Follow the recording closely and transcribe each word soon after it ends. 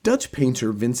Dutch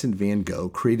painter Vincent van Gogh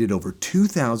created over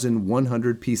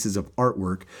 2,100 pieces of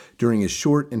artwork during his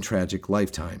short and tragic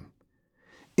lifetime.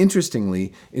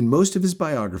 Interestingly, in most of his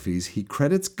biographies, he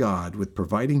credits God with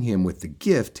providing him with the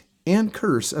gift and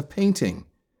curse of painting.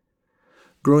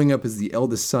 Growing up as the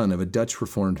eldest son of a Dutch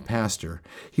Reformed pastor,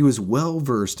 he was well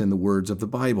versed in the words of the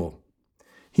Bible.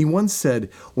 He once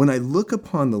said, "When I look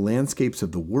upon the landscapes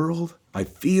of the world, I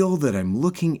feel that I'm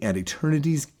looking at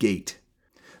eternity's gate."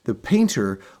 The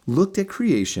painter looked at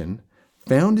creation,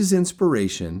 found his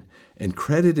inspiration, and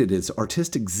credited his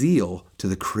artistic zeal to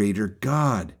the Creator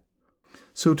God.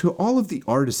 So to all of the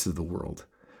artists of the world,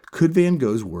 could Van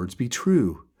Gogh's words be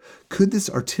true? Could this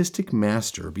artistic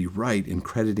master be right in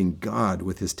crediting God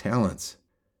with his talents?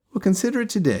 Well, consider it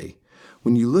today.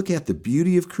 When you look at the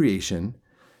beauty of creation,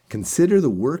 consider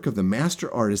the work of the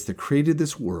master artist that created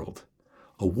this world,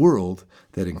 a world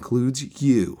that includes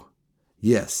you.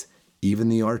 Yes, even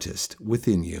the artist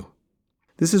within you.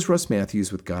 This is Russ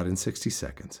Matthews with God in 60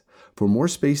 Seconds. For more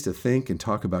space to think and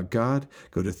talk about God,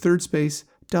 go to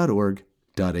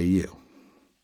thirdspace.org.au.